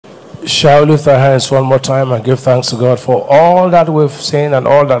Shall we lift our hands one more time and give thanks to God for all that we've seen and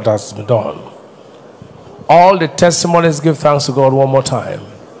all that has been done? All the testimonies, give thanks to God one more time.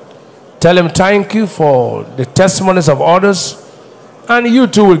 Tell him thank you for the testimonies of others, and you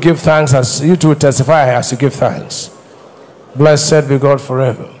too will give thanks as you too will testify as you give thanks. Blessed be God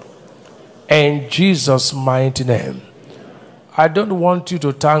forever. In Jesus' mighty name. I don't want you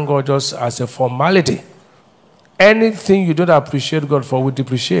to thank God just as a formality. Anything you don't appreciate God for, we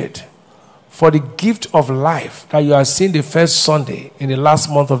depreciate. For the gift of life that you are seeing the first Sunday in the last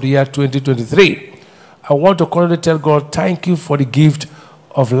month of the year 2023, I want to currently tell God, thank you for the gift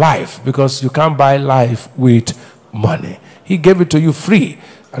of life, because you can't buy life with money. He gave it to you free.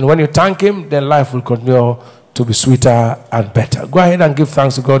 And when you thank him, then life will continue to be sweeter and better. Go ahead and give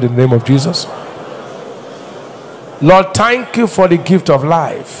thanks to God in the name of Jesus. Lord, thank you for the gift of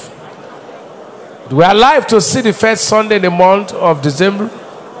life. We are alive to see the first Sunday in the month of December.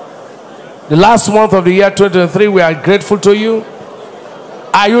 The last month of the year 2023, we are grateful to you.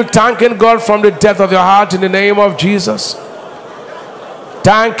 Are you thanking God from the depth of your heart in the name of Jesus?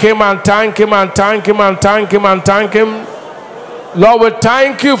 Thank him and thank him and thank him and thank him and thank him. Lord, we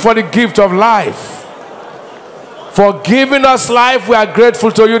thank you for the gift of life. For giving us life, we are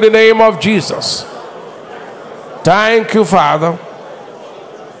grateful to you in the name of Jesus. Thank you, Father.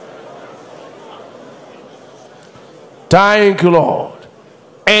 Thank you, Lord.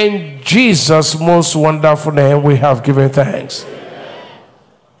 In Jesus' most wonderful name, we have given thanks.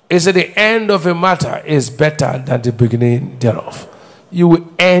 Is that the end of a matter is better than the beginning thereof. You will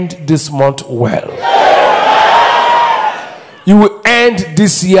end this month well. You will end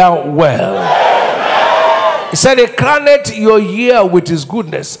this year well. He said, he crowned your year with his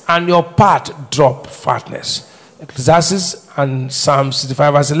goodness, and your path drop fatness. Ecclesiastes and Psalm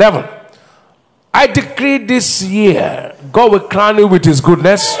 65 verse 11. I decree this year, God will crown you with his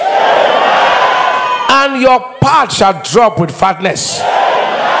goodness, and your path shall drop with fatness.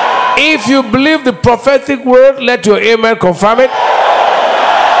 If you believe the prophetic word, let your amen confirm it.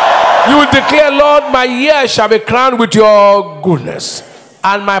 You will declare, Lord, my year shall be crowned with your goodness,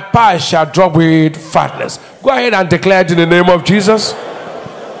 and my path shall drop with fatness. Go ahead and declare it in the name of Jesus.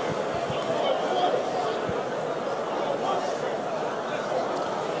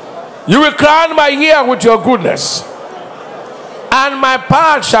 You will crown my year with your goodness, and my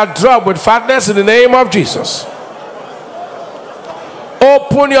path shall drop with fatness in the name of Jesus.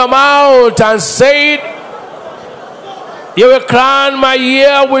 Open your mouth and say it. You will crown my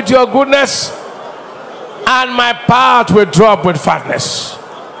year with your goodness, and my path will drop with fatness.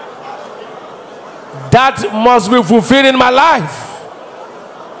 That must be fulfilled in my life.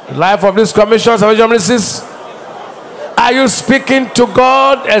 The life of this commission, Salvation Ministries. Are you speaking to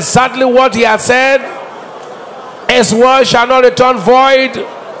God exactly what he has said? His word shall not return void.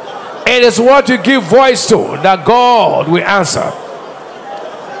 It is what you give voice to that God will answer.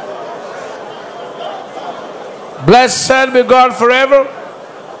 Blessed be God forever.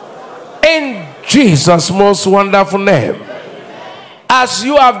 In Jesus' most wonderful name. As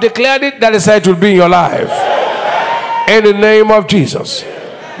you have declared it, that is how it will be in your life. In the name of Jesus.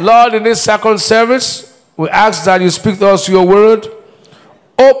 Lord, in this second service, we ask that you speak to us your word.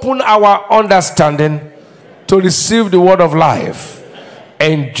 Open our understanding to receive the word of life.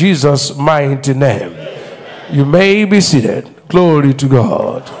 In Jesus' mighty name. You may be seated. Glory to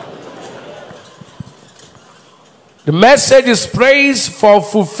God. The message is praise for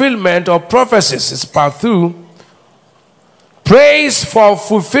fulfillment of prophecies. It's part 2. Praise for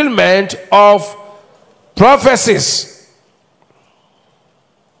fulfillment of prophecies.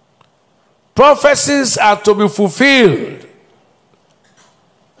 Prophecies are to be fulfilled.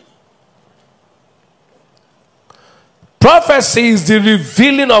 Prophecy is the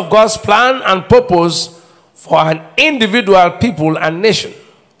revealing of God's plan and purpose for an individual, people, and nation.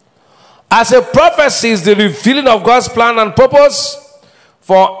 As a prophecy is the revealing of God's plan and purpose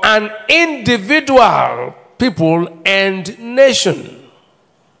for an individual, people, and nation.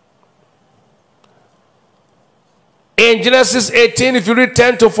 In Genesis 18, if you read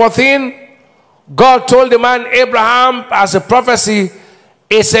 10 to 14, God told the man Abraham as a prophecy,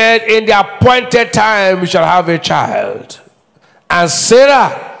 he said, in the appointed time you shall have a child, and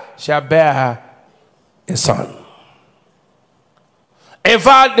Sarah shall bear a son. In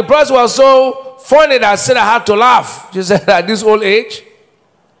fact, the prophecy was so funny that Sarah had to laugh. She said, at this old age,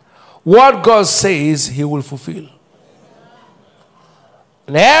 what God says he will fulfill.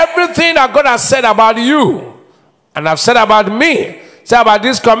 And everything that God has said about you, and I've said about me, said about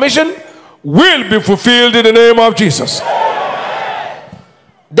this commission, will be fulfilled in the name of Jesus.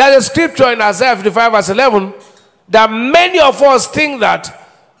 There's a scripture in Isaiah 55 verse 11 that many of us think that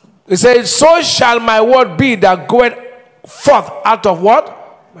He said, so shall my word be that goeth forth out of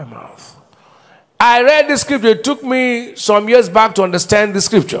what? My mouth. I read the scripture. It took me some years back to understand the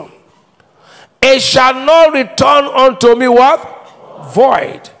scripture. It shall not return unto me what?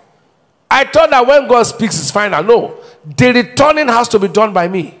 Void. I thought that when God speaks, it's final. No. The returning has to be done by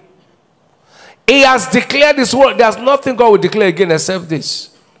me. He has declared this word. There's nothing God will declare again except this.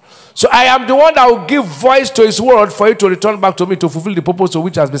 So I am the one that will give voice to his word for it to return back to me to fulfill the purpose to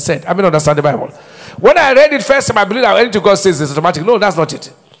which has been said. I mean, understand the Bible. When I read it first time, I believe that anything God says is automatic. No, that's not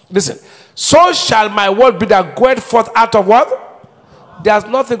it. Listen. So shall my word be that goeth forth out of what? There's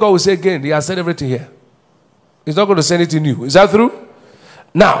nothing God will say again. He has said everything here. He's not going to say anything new. Is that true?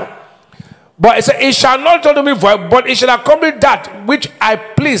 Now, but it says, it shall not turn to me void, but it shall accomplish that which I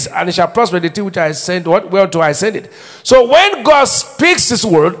please, and it shall prosper the thing which I send, whereunto I send it. So when God speaks this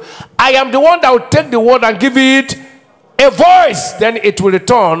word, I am the one that will take the word and give it a voice. Then it will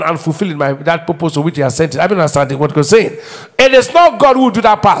return and fulfill that purpose to which he has sent it. I don't understand what God's saying. It is not God who will do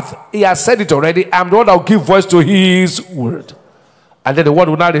that path. He has said it already. I'm the one that will give voice to his word. And then the word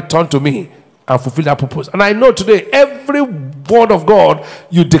will now return to me and fulfill that purpose. And I know today, every word of God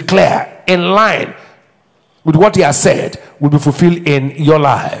you declare in line with what he has said will be fulfilled in your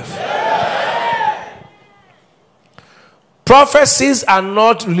life. Yeah. Prophecies are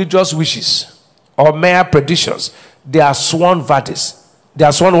not religious wishes or mere predictions. They are sworn verdicts. They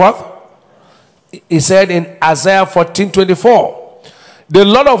are sworn what? He said in Isaiah 14:24, the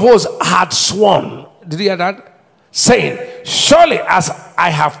Lord of hosts had sworn. Did you hear that? Saying, surely as I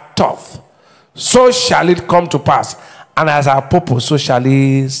have taught, so shall it come to pass, and as I purpose, so shall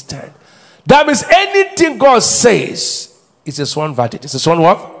it stand. That means anything God says is a sworn verdict. It's a sworn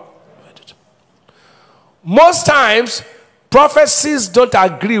what? Verdict. Most times, prophecies don't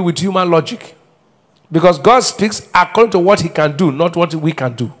agree with human logic, because God speaks according to what he can do, not what we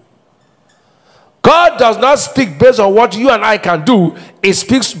can do. God does not speak based on what you and I can do. He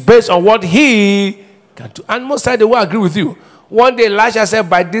speaks based on what he can do. And most times they will agree with you. One day Elijah said,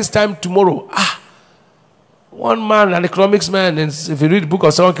 by this time tomorrow, one man, an economics man, and if you read the book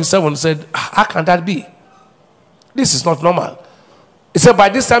of 2 Kings 7, said, how can that be? This is not normal. He said, by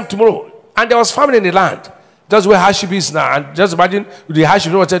this time tomorrow. And there was famine in the land. That's where hardship is now. And just imagine the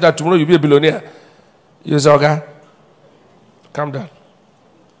hardship, you said that tomorrow you'll be a billionaire. You say, okay, calm down.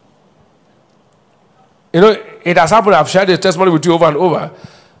 You know, it has happened. I've shared this testimony with you over and over.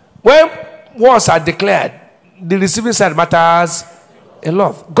 When wars are declared, the receiving side matters a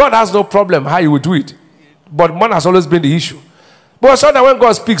lot. God has no problem how you will do it. But man has always been the issue. But so that when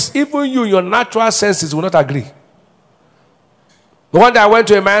God speaks, even you, your natural senses will not agree. The one that I went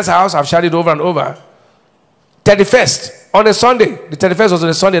to a man's house, I've shared it over and over. 31st, on a Sunday. The 31st was on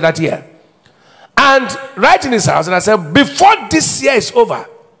a Sunday that year. And right in his house, and I said, before this year is over,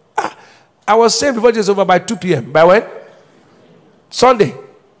 I was saying before this is over by 2 p.m. By when? Sunday,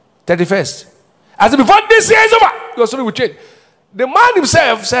 31st. I said, before this year is over, your story will change. The man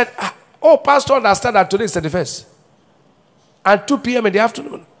himself said, oh, pastor, understand that today is 31st. And 2 p.m. in the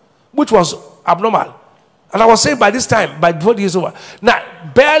afternoon, which was abnormal. And I was saying by this time, by before the year is over. Now,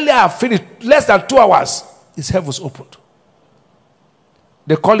 barely I have finished, less than 2 hours, his heaven was opened.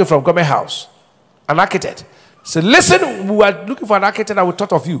 They called him from government house, an architect. Said, listen, we were looking for an architect and we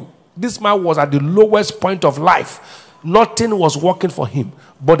thought of you. This man was at the lowest point of life. Nothing was working for him.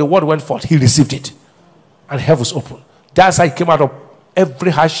 But the word went forth. He received it. And heaven was open. That's how he came out of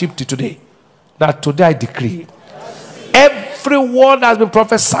every hardship to today. Now today I decree, every word that has been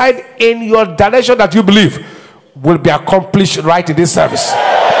prophesied in your direction that you believe will be accomplished right in this service.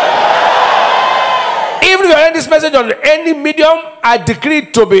 Even if you are in this message on any medium, I decree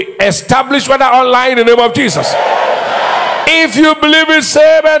it to be established whether online in the name of Jesus. If you believe it,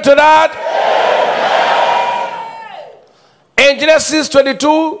 say amen to that. In Genesis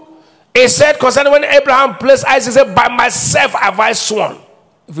 22, it said concerning when Abraham placed Isaac, he said, by myself have I sworn.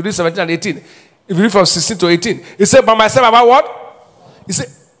 If you read 17 and 18, if you read from 16 to 18, he said, by myself have I what? He said,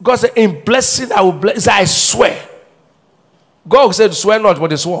 God said, in blessing I will bless. He said, I swear. God said, swear not,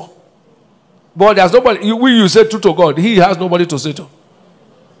 but he swore. But there's nobody, you say truth to God. He has nobody to say to.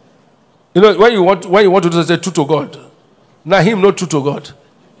 You know, when you want to say truth to God, now him not true to God.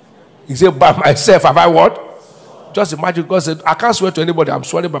 He said, by myself have I what? Just imagine God said, I can't swear to anybody, I'm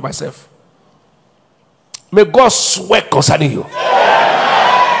swearing by myself. May God swear concerning you.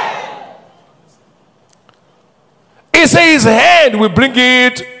 He said his hand will bring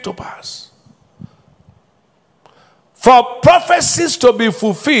it to pass. For prophecies to be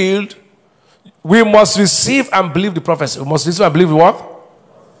fulfilled, we must receive and believe the prophecy. We must receive and believe what?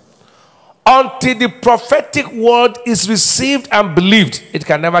 until the prophetic word is received and believed, it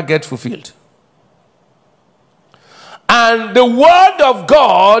can never get fulfilled. And the word of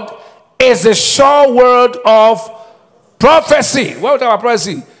God is a sure word of prophecy. What about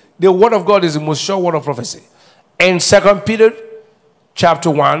prophecy? The word of God is the most sure word of prophecy. In 2 Peter chapter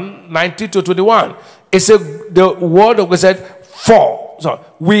 1, 19 to 21, it said, the word of God said, so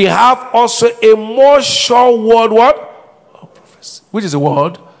we have also a more sure word, what? Of prophecy, which is the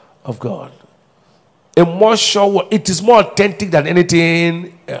word of God. A more sure word. It is more authentic than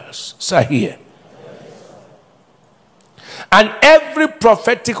anything else. So here. And every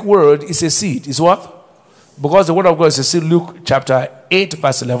prophetic word is a seed. Is what? Because the word of God is a seed. Luke chapter 8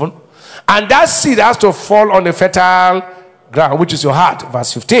 verse 11. And that seed has to fall on a fertile ground, which is your heart.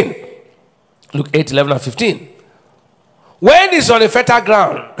 Verse 15. Luke 8, 11 and 15. When it's on a fertile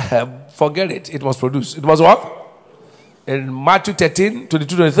ground, forget it. It must produce. It must what? In Matthew 13,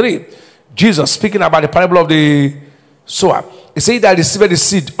 22, 23. Jesus speaking about the parable of the sower. He said that received the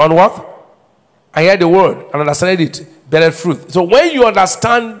seed on what? I heard the word and understand it. Bear fruit. So when you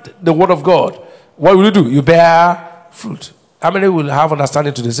understand the word of God, what will you do? You bear fruit. How many will have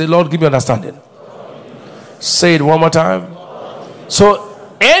understanding today? Say, Lord, give me understanding. Say it one more time.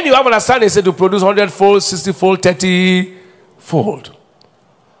 So, and you have understanding, say to produce 100-fold, 60-fold, 30-fold.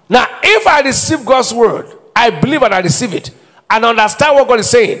 Now, if I receive God's word, I believe and I receive it, and understand what God is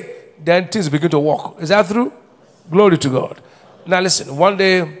saying, then things begin to work. Is that true? Glory to God. Now listen, one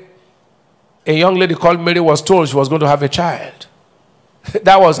day, a young lady called Mary was told she was going to have a child.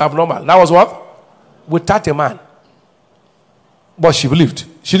 That was abnormal. That was what? Without a man. But she believed.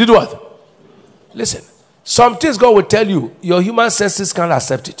 She did what? Listen. Some things God will tell you, your human senses can't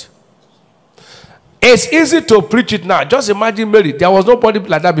accept it. It's easy to preach it now. Just imagine Mary. There was nobody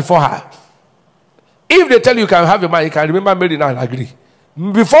like that before her. If they tell you can have a man, you can remember Mary now and agree.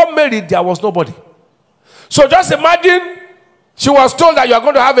 Before Mary, there was nobody. So just imagine she was told that you are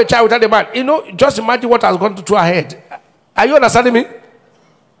going to have a child without a man. You know, just imagine what has gone through her head. Are you understanding me?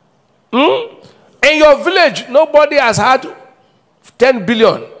 In your village, nobody has had 10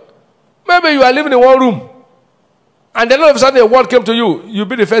 billion. Maybe you are living in one room. And then all of a sudden a word came to you. You'll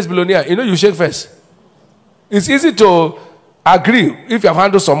be the first billionaire. You know, you shake first. It's easy to agree if you have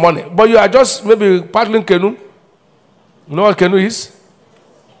handled some money. But you are just maybe paddling canoe. You know what canoe is?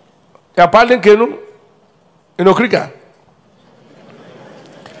 You are paddling canoe in Okrika.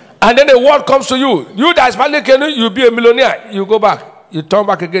 And then a word comes to you. You that is paddling canoe, you'll be a millionaire. You go back. You turn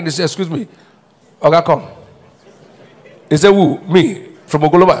back again. You say, excuse me. Oga, come. He said, who? Me. From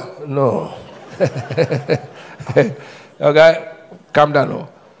Ogoloba? No. Okay, calm down. No.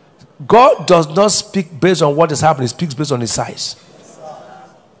 God does not speak based on what is happening. He speaks based on his size.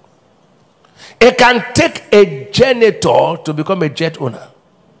 It can take a janitor to become a jet owner.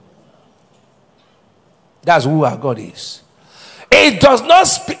 That's who our God is. It does not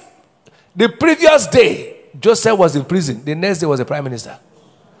speak. The previous day, Joseph was in prison. The next day was a prime minister.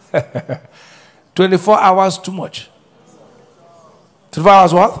 24 hours too much. 24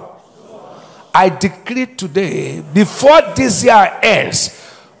 hours what? I decree today, before this year ends,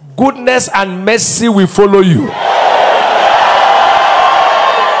 goodness and mercy will follow you.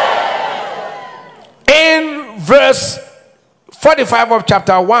 In verse 45 of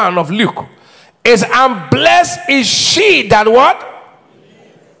chapter 1 of Luke, is and blessed is she that what?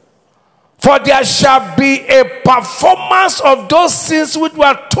 For there shall be a performance of those things which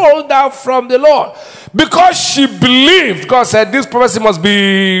were told her from the Lord. Because she believed, God said, this prophecy must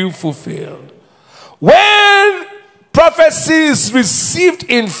be fulfilled. When prophecy is received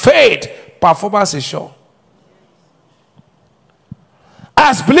in faith, performance is sure.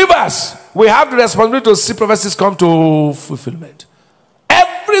 As believers, we have the responsibility to see prophecies come to fulfillment.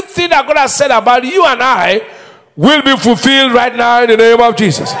 Everything that God has said about you and I will be fulfilled right now in the name of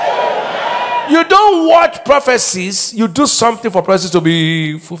Jesus. You don't watch prophecies, you do something for prophecies to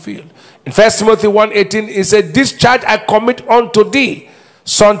be fulfilled. In 1 Timothy 1:18, it said, this charge I commit unto thee,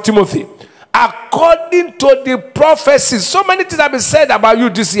 son Timothy, according to the prophecies. So many things have been said about you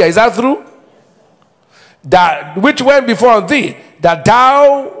this year. Is that true? That which went before thee, that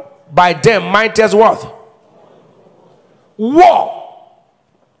thou by them mightest what? War.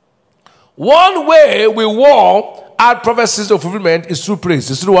 One way we war out prophecies of fulfillment is through praise.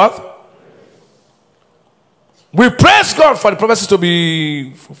 Is through what? We praise God for the prophecies to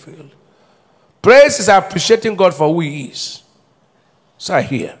be fulfilled. Praise is appreciating God for who he is. So I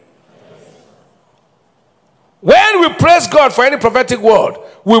hear. When we praise God for any prophetic word,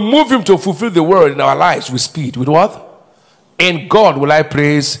 we move him to fulfill the word in our lives with speed. With what? In God will I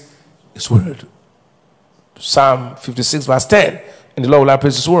praise his word. Psalm 56 verse 10. In the Lord will I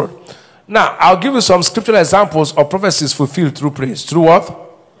praise his word. Now, I'll give you some scriptural examples of prophecies fulfilled through praise. Through what?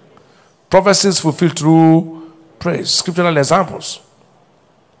 Prophecies fulfilled through praise. Scriptural examples.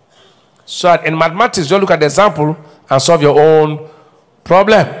 So that in mathematics, you look at the example and solve your own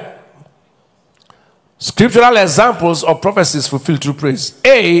problem. Scriptural examples of prophecies fulfilled through praise.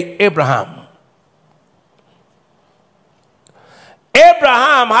 A. Abraham.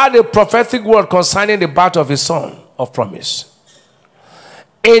 Abraham had a prophetic word concerning the birth of his son of promise.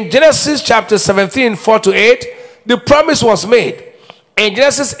 In Genesis chapter 17, 4-8, the promise was made. In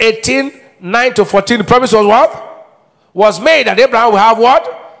Genesis 18, 9-14, the promise was what? Was made that Abraham will have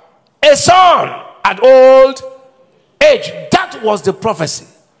what? A son at old age. That was the prophecy.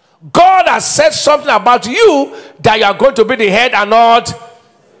 God has said something about you that you are going to be the head and not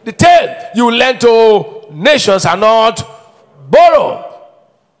the tail. You will lend to nations and not borrow.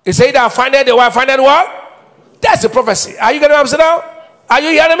 He said that findeth the wife, findeth what? That's the prophecy. Are you getting what I'm saying now? Are you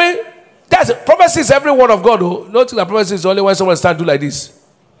hearing me? That's it. Prophecy is every word of God. Oh. Notice that prophecy is only when someone stands do like this.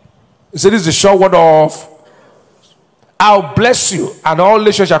 He said this is the sure word of I'll bless you and all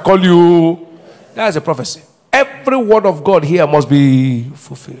nations shall call you. That's a prophecy. Every word of God here must be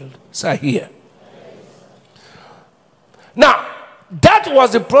fulfilled. So here. Now, that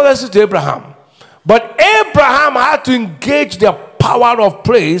was the prophecy to Abraham. But Abraham had to engage the power of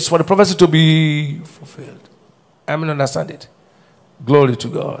praise for the prophecy to be fulfilled. I mean, understand it. Glory to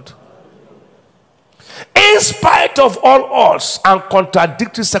God. In spite of all odds and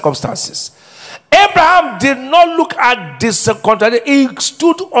contradictory circumstances, Abraham did not look at this contradiction. He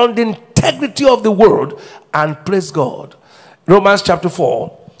stood on the integrity of the word and praised God. Romans chapter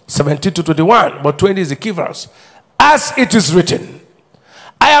 4, 17-21, but 20 is the key verse. As it is written,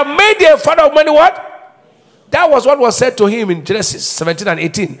 I have made thee a father of many what? That was what was said to him in Genesis 17 and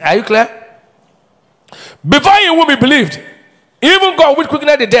 18. Are you clear? Before he would be believed, even God which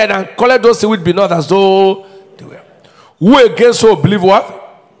quickened the dead and called those which be not as though they were. Who against so believe what?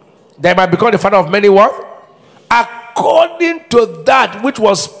 They might become the father of many what? According to that which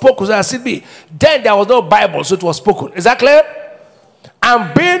was spoken, so as it be. Then there was no Bible, so it was spoken. Is that clear?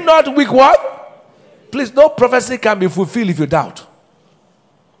 And be not weak what? Please, no prophecy can be fulfilled if you doubt.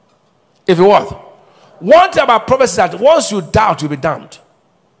 If you what? One thing about prophecy is that once you doubt, you'll be damned.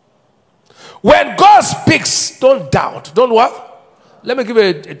 When God speaks, don't doubt. Don't what? Let me give you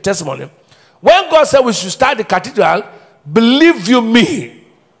a testimony. When God said we should start the cathedral, believe you me,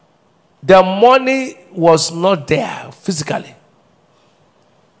 the money was not there physically.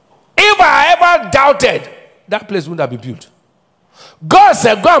 If I ever doubted, that place wouldn't have been built. God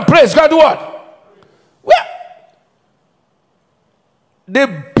said, go and praise. God do what? Well,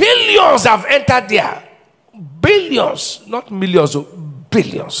 the billions have entered there. Billions, not millions,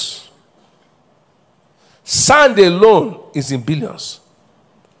 billions. Sand alone is in billions.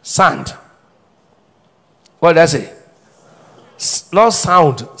 Sand. What did I say? Not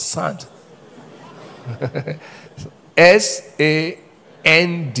sound, sand. S-A-N-D.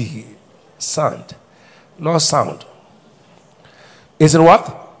 Sand. Not sound. Is in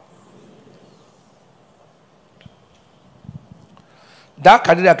what? That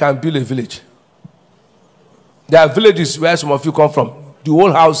cathedral can build a village. There are villages where some of you come from. The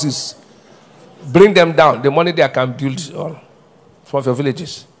whole houses. Bring them down. The money there can build all. Some of your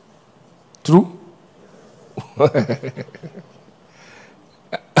villages. True? Are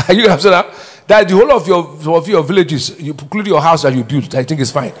you upset now? That the whole of your villages, you include your house that you built, I think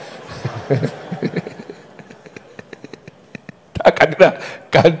it's fine.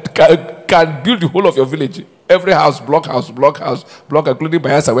 That can build the whole of your village. Every house, block, including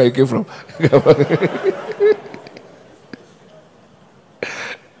Bayelsa where you came from.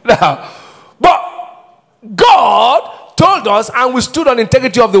 Now, but God told us, and we stood on the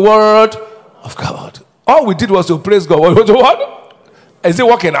integrity of the word of God. All we did was to praise God. What? Is it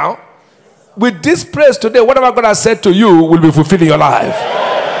working now? With this praise today, whatever God has said to you will be fulfilled in your life.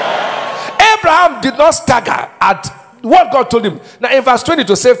 Abraham did not stagger at what God told him. Now in verse 20,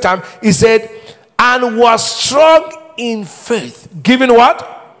 to save time, he said, and was strong in faith. Giving what?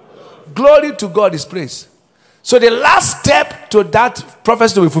 Glory to God is praise. So the last step to that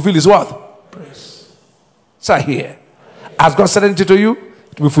prophecy to be fulfilled is what? Praise. So here, has God said anything to you?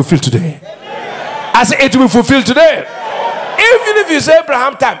 It will be fulfilled today. I say it will be fulfilled today. Even if you say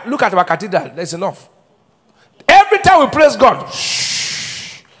Abraham time, look at our cathedral. That's enough. Every time we praise God,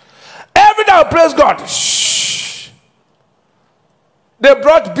 shh. Every time we praise God, shh. They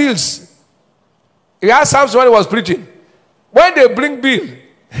brought bills. He had Psalms when he was preaching. When they bring bill,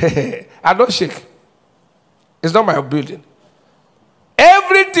 I don't shake. It's not my building.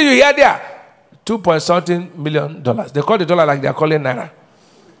 Everything you hear there, $2.something million. They call the dollar like they are calling naira.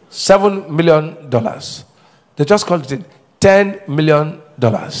 $7 million. They just called it $10 million.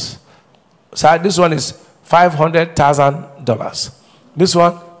 So this one is $500,000. This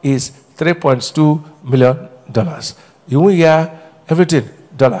one is $3.2 million. You will hear everything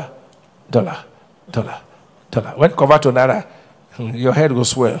dollar. When convert to naira, your head will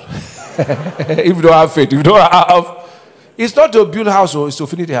swell. If you don't have faith, if you don't have, it's not to build a house, it's to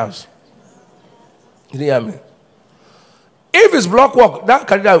finish the house. You didn't hear me? If it's block work,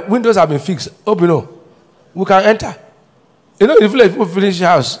 that windows have been fixed. Open, we can enter. You know, if people finish the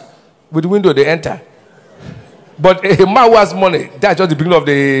house with the window, they enter. But a man who has money, that's just the beginning of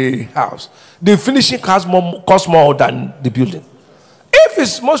the house. The finishing costs more than the building. If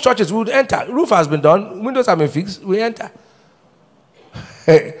it's most churches, we would enter. Roof has been done, windows have been fixed, we enter.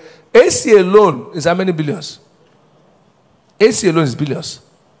 AC alone is how many billions? AC alone is billions.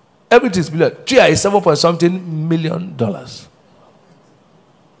 Everything is billions. Chia is $7 million.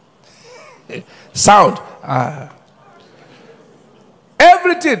 Sound.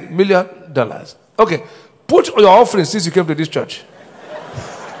 Everything $1 million. Okay. Put your offering since you came to this church.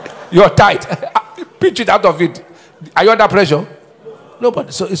 You're tight. Pitch it out of it. Are you under pressure?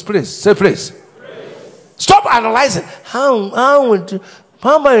 Nobody. So it's praise. Say praise. Stop analyzing. How would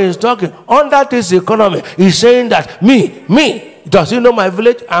Mama is talking under this economy? He's saying that me. Does he know my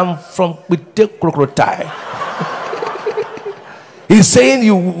village? I'm from Crocodile. He's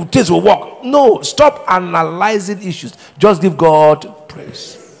saying this will work. No, stop analyzing issues. Just give God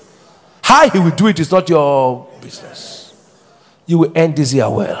praise. How he will do it is not your business. You will end this year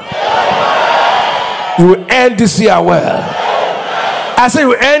well. You will end this year well. I say you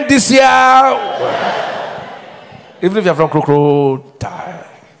will end this year well. Even if you're from Crocodile,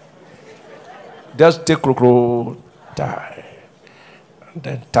 just take Crocodile and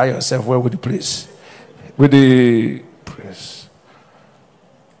then tie yourself well with the praise. With the praise.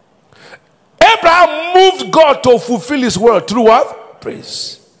 Abraham moved God to fulfill his word through what?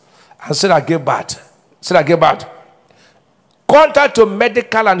 Praise. And said, I gave birth. Contrary to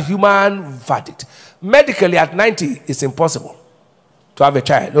medical and human verdict. Medically, at 90, it's impossible to have a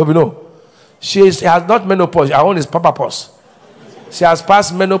child. No. She has not menopause. Her own is papapause. She has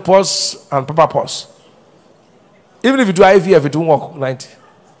passed menopause and papapause. Even if you do IVF, it won't work 90.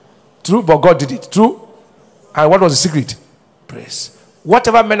 True, but God did it. True. And what was the secret? Praise.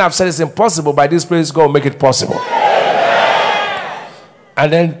 Whatever men have said is impossible, by this praise, God will make it possible.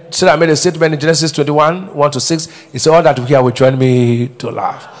 And then Sarah made a statement in Genesis 21, 1-6. He said, all that we hear will join me to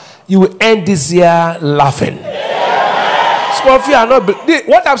laugh. You will end this year laughing. Small fear are not.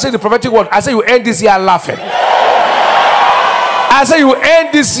 What I'm saying, the prophetic word, I say you end this year laughing. I say you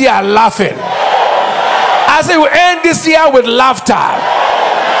end this year laughing. I say you end this year with laughter.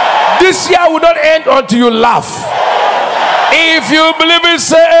 This year will not end until you laugh. If you believe it,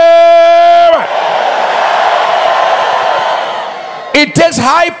 say amen. It takes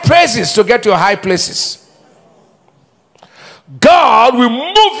high praises to get to your high places. God will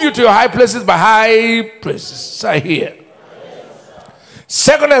move you to your high places by high praises. Say here.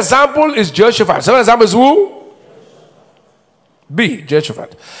 Second example is Jehoshaphat. Second example is who? B.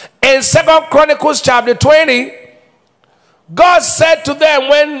 Jehoshaphat. In 2 Chronicles chapter 20, God said to them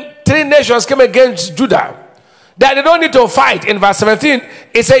when 3 nations came against Judah that they don't need to fight. In verse 17,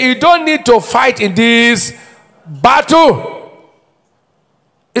 he said, you don't need to fight in this battle.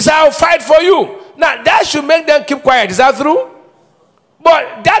 He said, I'll fight for you. Now, that should make them keep quiet. Is that true?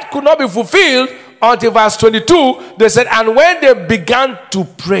 But that could not be fulfilled until verse 22. They said, and when they began to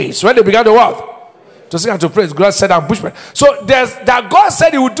praise. When they began to what? To sing and to praise. God said ambushment. So, that God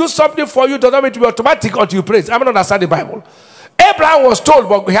said he would do something for you does not mean to be automatic until you praise. I'm not understanding the Bible. Abraham was told,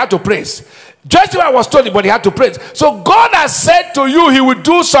 but he had to praise. Joshua was told, but he had to praise. So, God has said to you, he will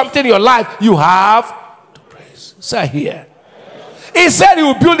do something in your life. You have to praise. Say here. He said he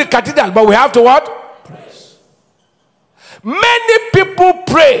will build the cathedral, but we have to what? Praise. Many people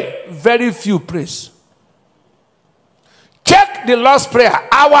pray, very few praise. Check the Lord's Prayer.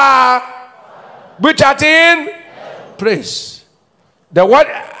 Our which art in praise. The word,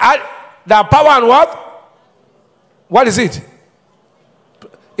 the power and what? What is it?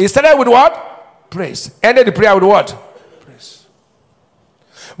 It started with what? Praise. Ended the prayer with what? Praise.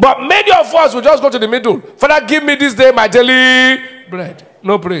 But many of us will just go to the middle. Father, give me this day my daily bread.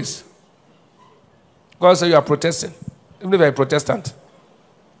 No praise. God said you are protesting. Even if you are a Protestant.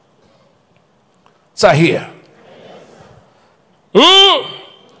 So here.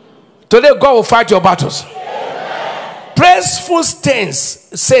 Today God will fight your battles. Praiseful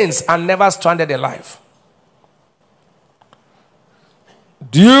saints are never stranded in life.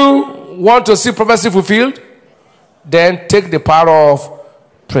 Do you want to see prophecy fulfilled? Then take the power of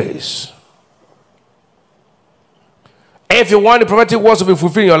praise. If you want the prophetic words to be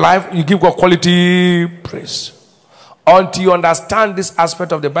fulfilled in your life, you give God quality praise. Until you understand this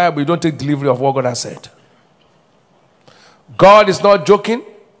aspect of the Bible, you don't take delivery of what God has said. God is not joking.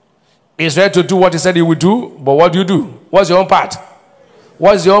 He's ready to do what he said he would do, but what do? What's your own part?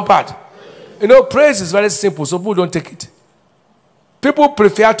 What's your own part? You know, praise is very simple, so people don't take it. People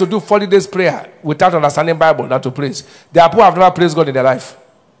prefer to do 40 days prayer without understanding Bible than to praise. There are people who have never praised God in their life.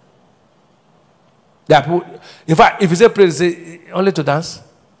 There are people, in fact, if you say praise, say only to dance.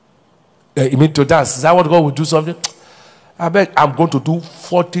 You mean to dance? Is that what God will do something? I bet I'm going to do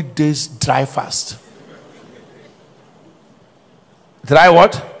 40 days dry fast. Dry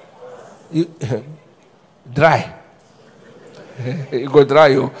what? Dry. You go dry,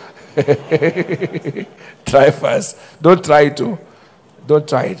 you. Try fast. Don't try it too. Don't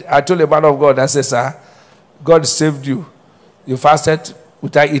try it. I told a man of God, I said, sir, God saved you. You fasted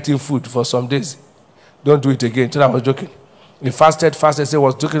without eating food for some days. Don't do it again. So I was joking. He fasted, said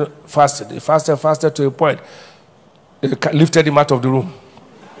was joking, fasted. He fasted to a point. He lifted him out of the room.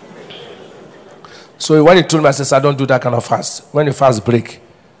 So when he told me, I said, sir, don't do that kind of fast. When the fast break,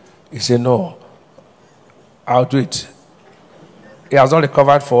 he said, no, I'll do it. He has not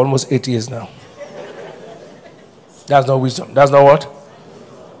recovered for almost 8 years now. That's not wisdom. That's not what?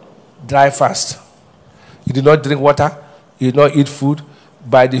 Dry fast. He did not drink water. He did not eat food.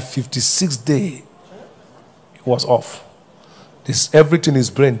 By the 56th day, he was off. Everything in his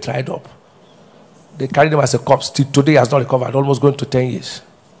brain dried up. They carried him as a corpse. Till today, he has not recovered. Almost going to 10 years.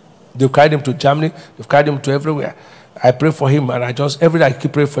 They've carried him to Germany. They've carried him to everywhere. I pray for him, and every day I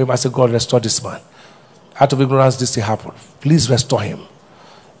keep praying for him. I say, God, restore this man. Out of ignorance, this thing happened. Please restore him.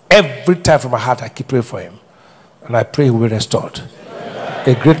 Every time from my heart, I keep praying for him. And I pray he will be restored. Amen.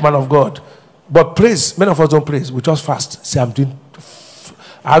 A great man of God. But praise, many of us don't praise. We just fast. Say, I'm doing.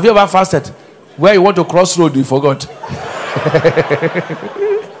 Have you ever fasted? Where you want to cross road, you forgot.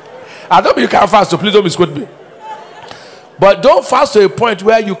 I don't mean you can't fast, so please don't misquote me. But don't fast to a point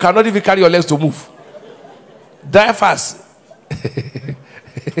where you cannot even carry your legs to move. Dry fast.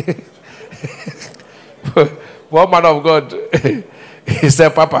 One man of God, he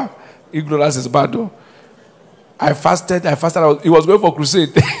said, Papa, ignorance is bad though. I fasted. He was going for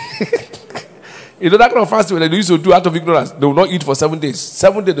crusade. You know that kind of fasting when they used to do out of ignorance. They will not eat for 7 days.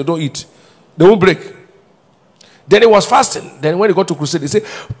 7 days they don't eat. They won't break. Then he was fasting. Then when he got to crusade, he said,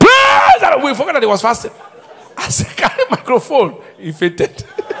 praise! We forgot that he was fasting. I said, carry microphone. He fainted.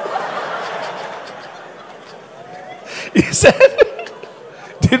 He said,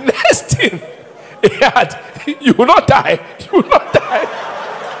 the next thing he had, you will not die. You will not die.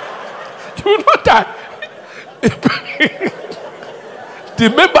 You will not die. The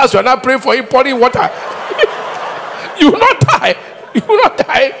members were not praying for him, pouring water. You will not die. You will not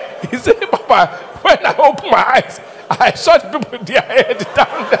die. He said, Papa, when I opened my eyes, I saw the people with their head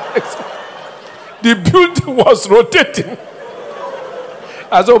down there. The building was rotating.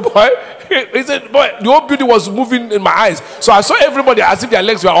 I said, boy, he said, boy, the whole building was moving in my eyes. So I saw everybody as if their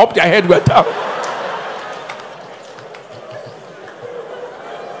legs were up, their head were down.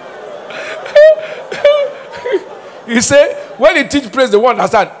 He said, when he teach praise, they won't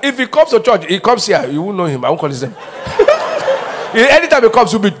understand. If he comes to church, he comes here, you won't know him. I won't call his name. Anytime he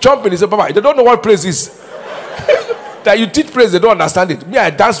comes, he'll be jumping. He said, Papa, they don't know what praise is. That you teach praise, they don't understand it. Me, I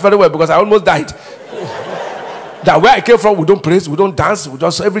dance very well because I almost died. That where I came from, we don't praise, we don't dance, we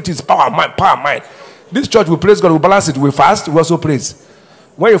just, everything is power, mind, power, mind. This church, we praise God, we balance it, we fast, we also praise.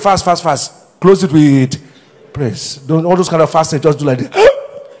 When you fast, close it with praise. Don't all those kind of fasting, just do like this.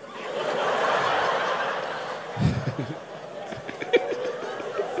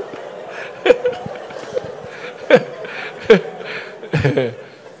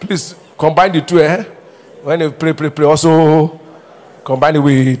 Please combine the two, When you pray, also combine it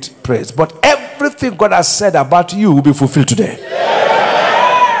with praise. But everything God has said about you will be fulfilled today.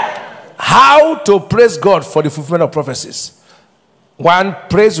 Yeah. How to praise God for the fulfillment of prophecies? One,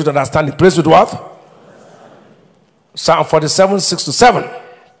 praise with understanding. Praise with what? Psalm 47, 6-7.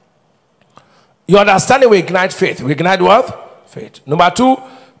 Your understanding will ignite faith. We ignite what? Faith. Number 2,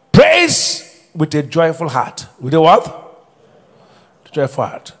 praise with a joyful heart. With a what? Joyful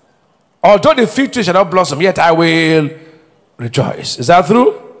heart. Although the fig tree shall not blossom, yet I will rejoice. Is that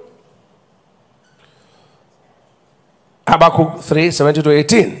true? Habakkuk 3,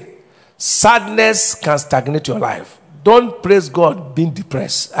 17-18. Sadness can stagnate your life. Don't praise God being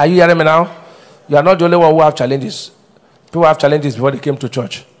depressed. Are you hearing me now? You are not the only one who have challenges. People have challenges before they came to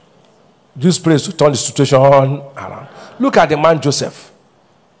church. Use praise to turn the situation around. Look at the man Joseph.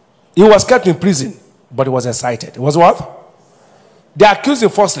 He was kept in prison, but he was excited. He was what? They accused him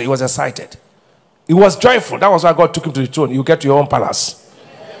falsely. He was excited. He was joyful. That was why God took him to the throne. You get to your own palace.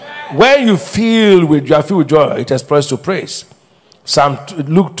 When you feel with joy, it expresses to praise.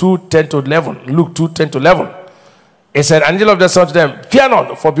 Luke 2:10-11. Luke 2:10-11. It said, "An angel of the said to them, fear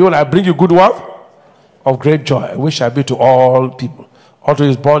not, for behold, I bring you good word of great joy, which shall be to all people. Unto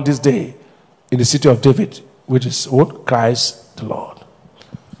is born this day in the city of David, which is what? Christ the Lord."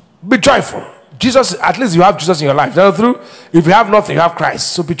 Be joyful. Jesus, at least you have Jesus in your life. Number 3, if you have nothing, you have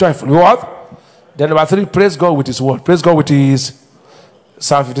Christ. So be joyful. You what? Then number 3, praise God with his word. Praise God with his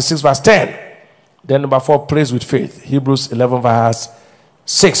Psalm 56 verse 10. Then number 4, praise with faith. Hebrews 11 verse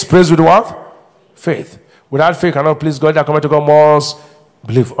 6. Praise with what? Faith. Without faith, you cannot please God. That coming to God must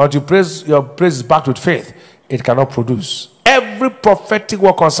believe. Until your praise is backed with faith, it cannot produce. Every prophetic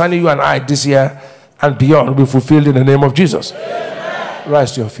word concerning you and I this year and beyond will be fulfilled in the name of Jesus. Amen.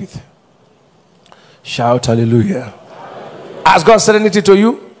 Rise to your feet. Shout hallelujah. Hallelujah. Has God said anything to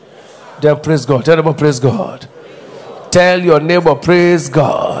you? Then praise God. Tell them, praise God. Tell your neighbor, praise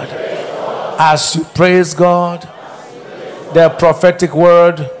God. As you praise God, the prophetic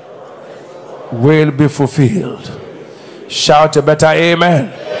word will be fulfilled. Shout a better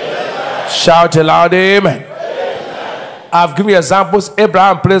amen. Shout a loud amen. I've given you examples.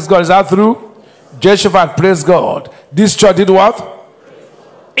 Abraham praised God. Is that true? Jehoshaphat praised God. This church did what?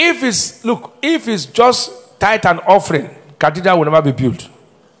 If it's just tithe and offering, cathedral will never be built.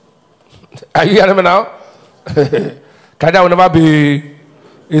 Are you hearing me now? Cathedral will never be.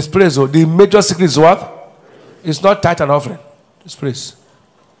 It's praise. So the major secret is what? It's not tithe and offering. It's praise.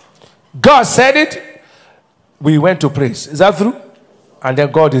 God said it. We went to praise. Is that true? And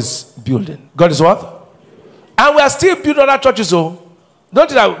then God is building. God is what? And we are still building other churches. So don't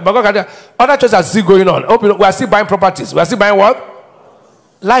think that other churches are still going on. We are still buying properties. We are still buying what?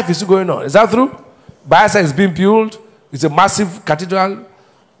 Life is still going on. Is that true? Bayelsa is being built. It's a massive cathedral.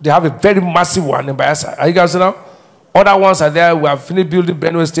 They have a very massive one in Bayelsa. Are you guys now? Other ones are there. We have finished building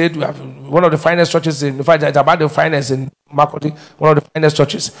Benue State. We have one of the finest churches in fact, it's about the finest in Makoti, one of the finest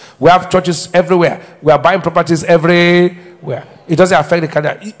churches. We have churches everywhere. We are buying properties everywhere. It doesn't affect the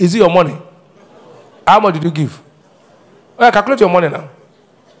cathedral. Is it your money? How much did you give? Well, calculate your money now.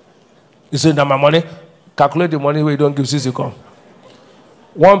 You say, now my money. Calculate the money where you don't give since you come.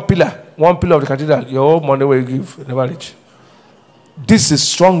 One pillar of the cathedral, your own money where you give, never reach. This is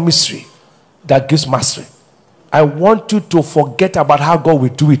strong mystery that gives mastery. I want you to forget about how God will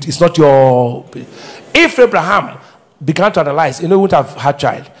do it. It's not your... If Abraham began to analyze, he wouldn't have had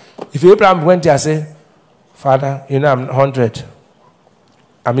child. If Abraham went there and said, Father, I'm 100.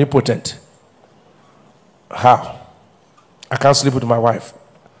 I'm impotent. How? I can't sleep with my wife.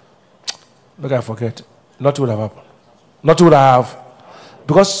 Look, I forget. Nothing would have happened. Nothing would have.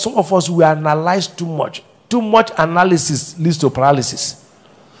 Because some of us, we analyze too much. Too much analysis leads to paralysis.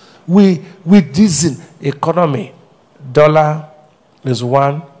 We reason economy. Dollar is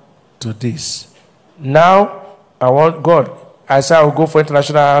 1 to this. Now, I want God. I say I will go for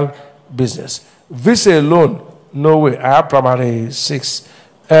international business. Visa alone, no way. I have primary 6.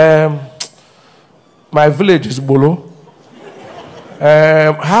 My village is Bolo.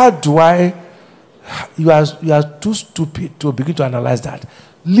 How do I... You are too stupid to begin to analyze that.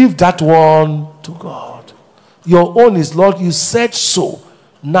 Leave that one to God. Your own is, Lord, you said so.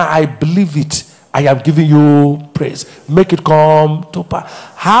 Now I believe it. I am giving you praise. Make it come to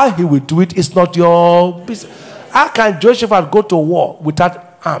pass. How he will do it is not your business. How can Joshua go to war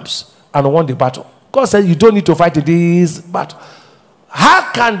without arms and won the battle? God said you don't need to fight in this battle.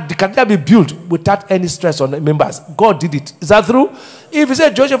 How can the cathedral be built without any stress on the members? God did it. Is that true? If you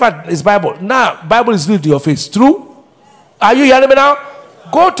say Joshua is Bible, now Bible is read to your face. True? Are you hearing me now?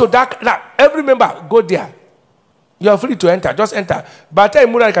 Go to that. Now, every member, go there. You are free to enter. Just enter. By the time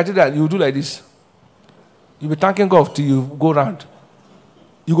you move to the cathedral, you do like this. You'll be thanking God till you go around.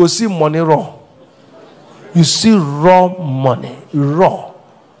 You go see money raw. You see raw money. Raw.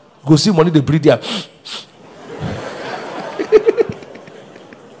 You go see money they breathe there.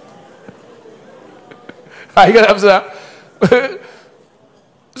 Are you going to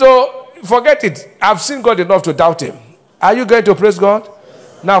So, forget it. I've seen God enough to doubt him. Are you going to praise God?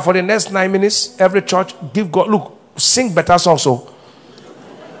 Now, for the next 9 minutes, every church, give God, look, sing better songs. So,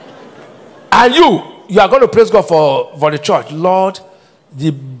 and you are going to praise God for the church. Lord,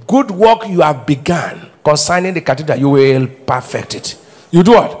 the good work you have begun concerning the cathedral, you will perfect it. You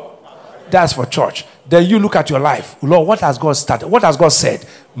do what? That's for church. Then you look at your life. Lord, what has God started? What has God said?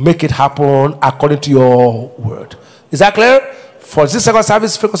 Make it happen according to your word. Is that clear? For this second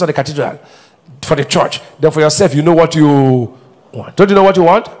service, focus on the cathedral. For the church. Then for yourself, you know what you want. Don't you know what you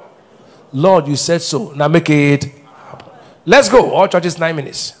want? Lord, you said so. Now make it happen. Let's go. All churches 9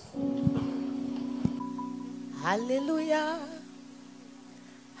 minutes. Hallelujah.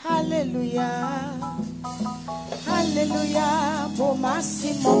 Hallelujah. Hallelujah.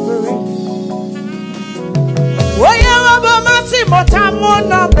 Bomasi mobere. Oya bomasi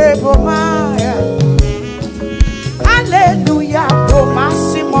motamona bebomaya. Hallelujah.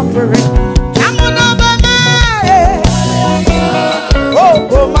 Bomasi mobere. Tamona bomaya. Oh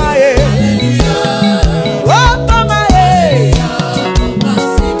bomaya. Oh bomaya.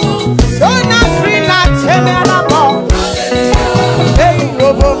 So na free na teme alabo. Hey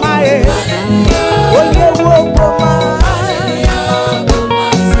oh bomaya. Oh yeah oh bomaya.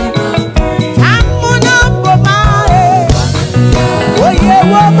 Tamona bomaya. Oh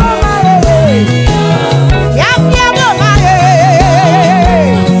yeah oh bomaya. Yeah bomaya.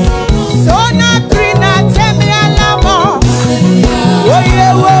 So na free na teme alabo. Oh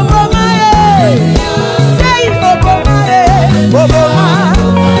yeah oh bomaya. Say oh bomaya. Oh bomaya.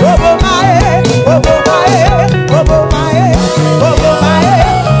 Oh bomaya. Oh bomaya. Oh bomaya. Oh bomaya.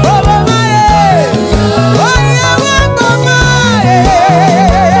 Oh bomaya.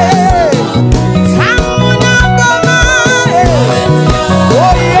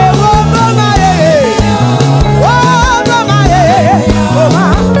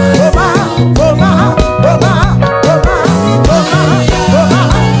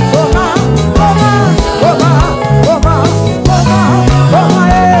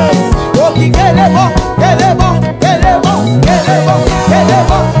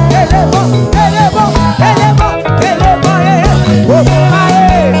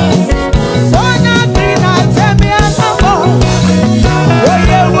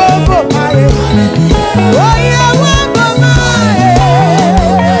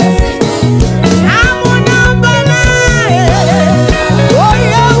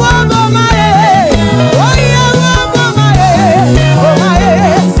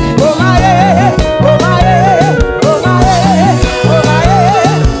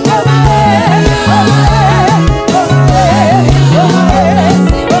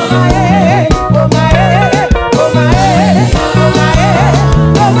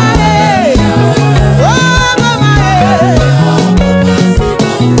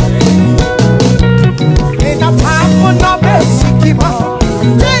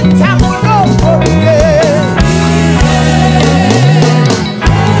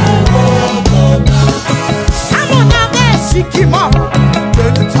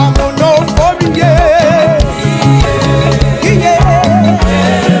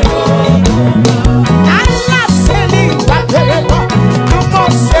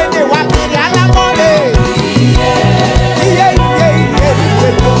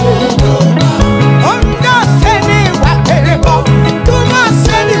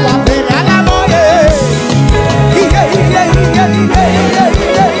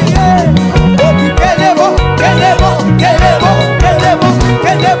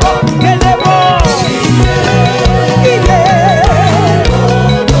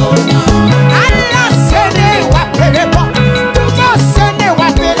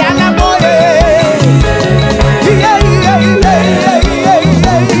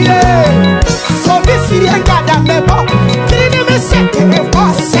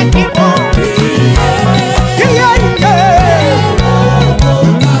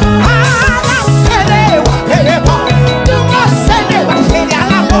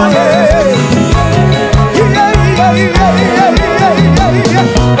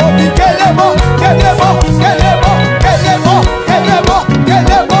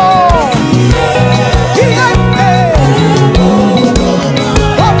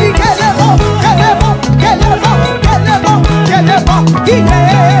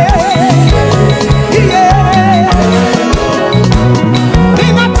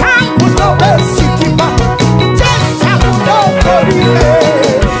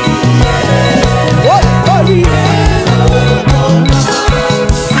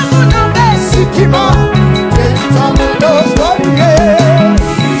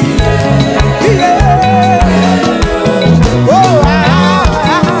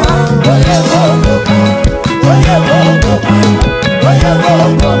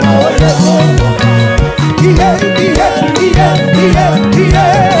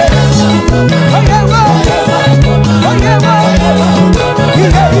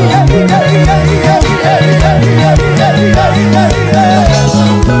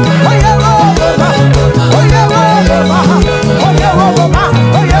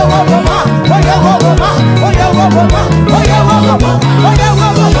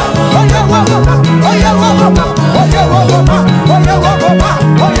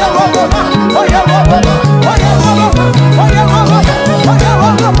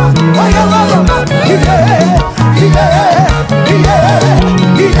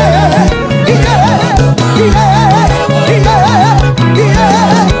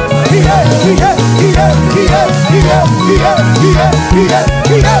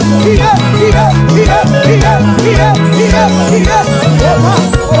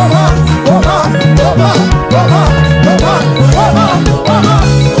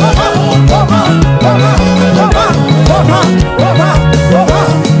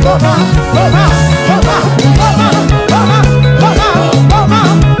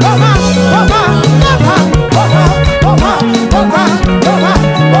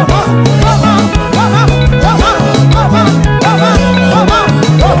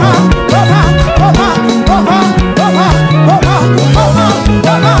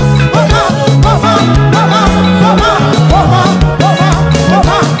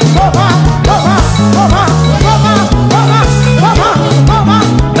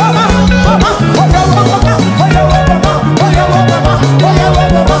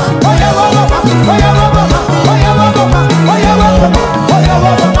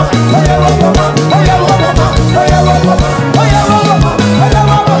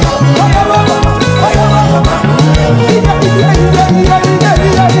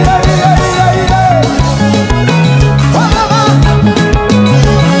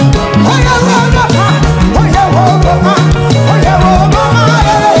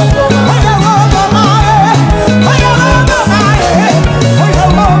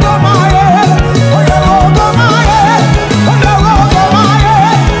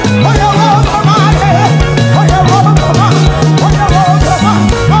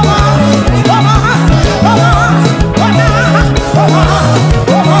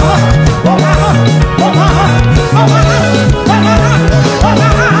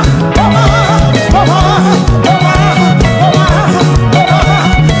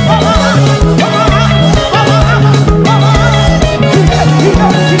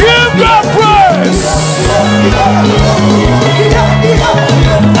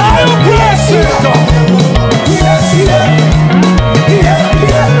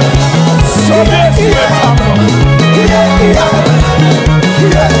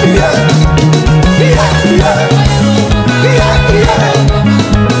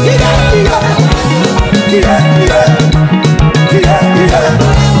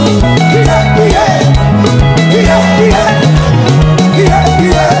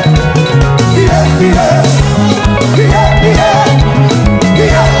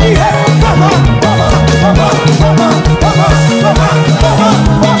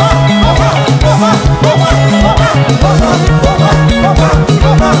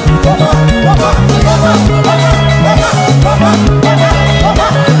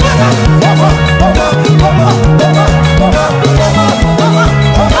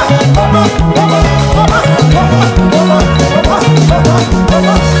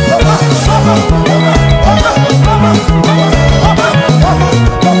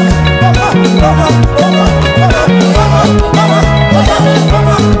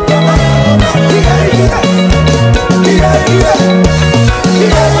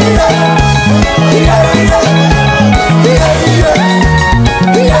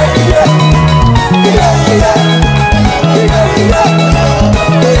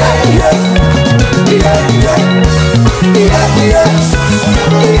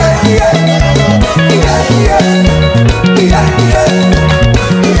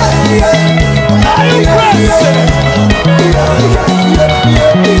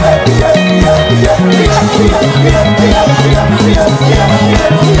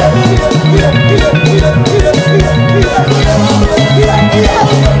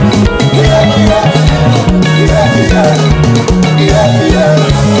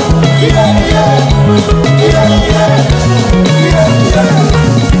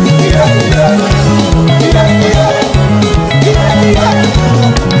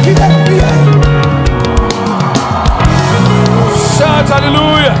 Shout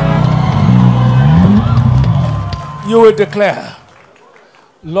hallelujah. You will declare,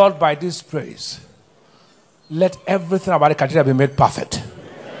 Lord, by this praise, let everything about the cathedral be made perfect.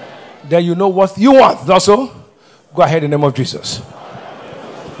 Then you know what you want. Also, go ahead in the name of Jesus.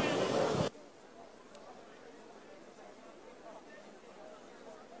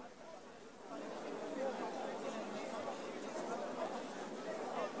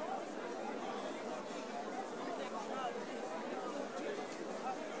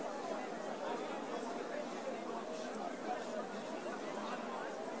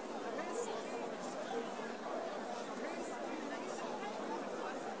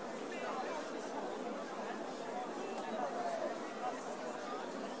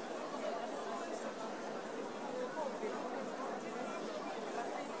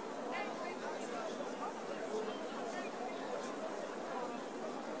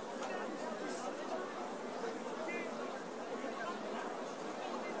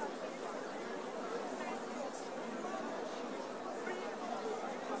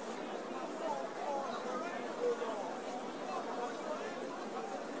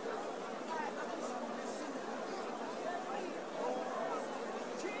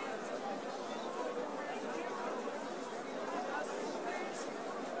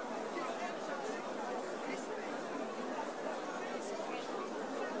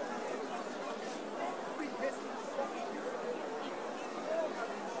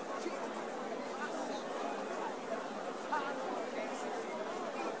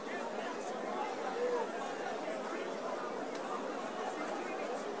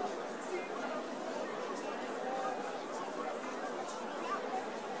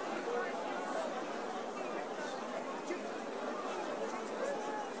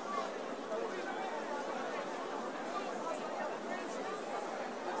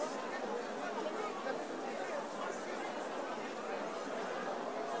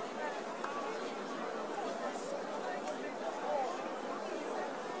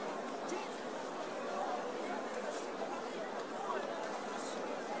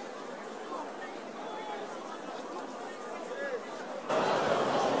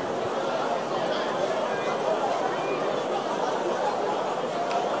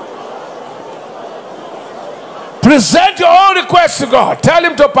 Present your own request to God. Tell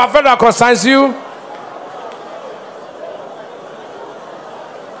him to perfect that concerns you.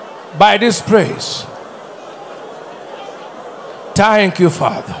 By this praise. Thank you,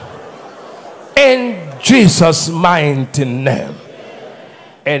 Father. In Jesus' mighty name.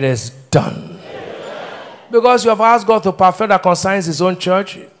 It is done. Because you have asked God to perfect that concerns his own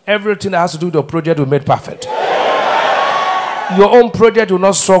church, everything that has to do with your project will be made perfect. Your own project will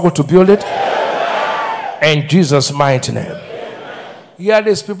not struggle to build it. In Jesus' mighty name. Hear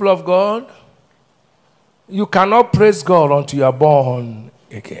this, people of God. You cannot praise God until you are born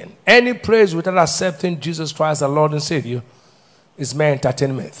again. Any praise without accepting Jesus Christ, our Lord and Savior, is mere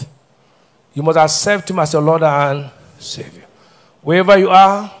entertainment. You must accept him as your Lord and Savior. Wherever you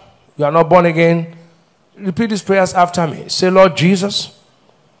are not born again, repeat these prayers after me. Say, Lord Jesus,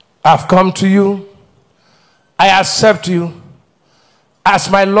 I've come to you. I accept you as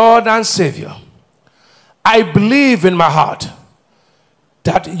my Lord and Savior. I believe in my heart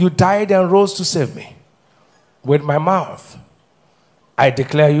that you died and rose to save me. With my mouth, I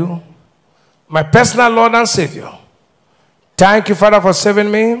declare you my personal Lord and Savior. Thank you, Father, for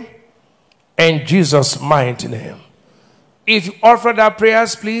saving me. In Jesus' mighty name. If you offer that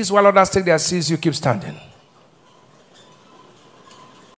prayers, please, while others take their seats, you keep standing.